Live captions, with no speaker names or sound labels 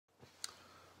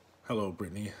Hello,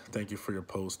 Brittany. Thank you for your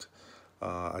post.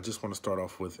 I just want to start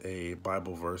off with a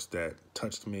Bible verse that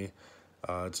touched me.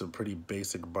 It's a pretty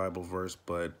basic Bible verse,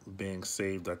 but being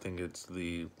saved, I think it's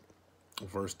the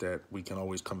verse that we can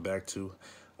always come back to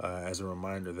as a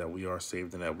reminder that we are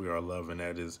saved and that we are loved, and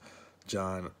that is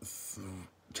John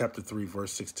chapter 3,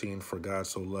 verse 16. For God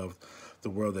so loved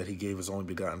the world that he gave his only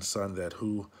begotten Son, that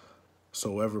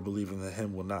whosoever believing in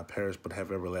him will not perish but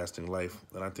have everlasting life.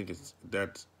 And I think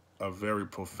that's a very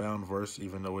profound verse,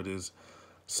 even though it is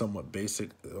somewhat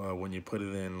basic when you put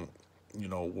it in,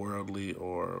 worldly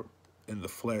or in the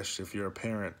flesh. If you're a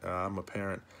parent, I'm a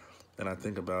parent, and I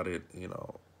think about it,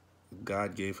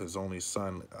 God gave his only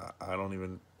son. I don't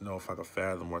even know if I could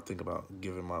fathom or think about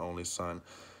giving my only son.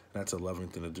 That's a loving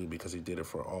thing to do because he did it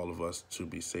for all of us to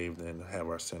be saved and have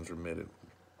our sins remitted.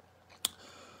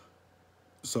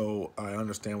 So I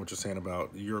understand what you're saying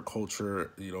about your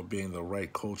culture, being the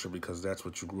right culture because that's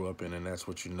what you grew up in and that's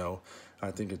what you know. I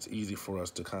think it's easy for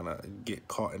us to kind of get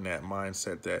caught in that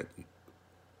mindset that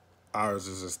ours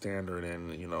is a standard,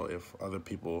 and if other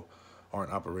people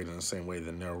aren't operating the same way,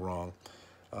 then they're wrong.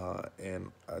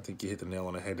 And I think you hit the nail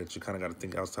on the head that you kind of got to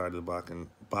think outside the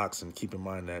box and keep in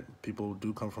mind that people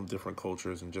do come from different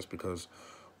cultures, and just because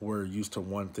we're used to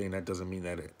one thing, that doesn't mean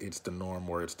that it's the norm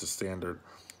or it's the standard.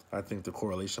 I think the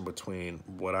correlation between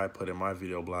what I put in my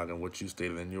video blog and what you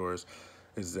stated in yours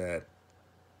is that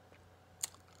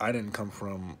I didn't come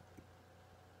from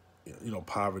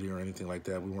poverty or anything like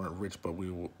that. We weren't rich, but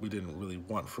we didn't really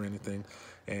want for anything.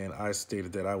 And I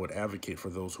stated that I would advocate for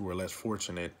those who are less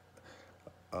fortunate,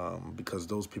 because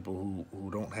those people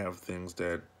who don't have things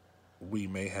that we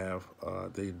may have,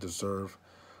 they deserve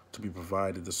to be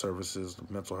provided the services,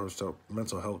 the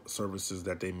mental health services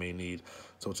that they may need.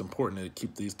 So it's important to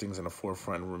keep these things in the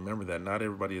forefront and remember that not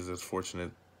everybody is as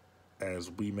fortunate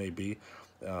as we may be,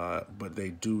 but they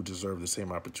do deserve the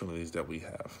same opportunities that we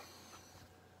have.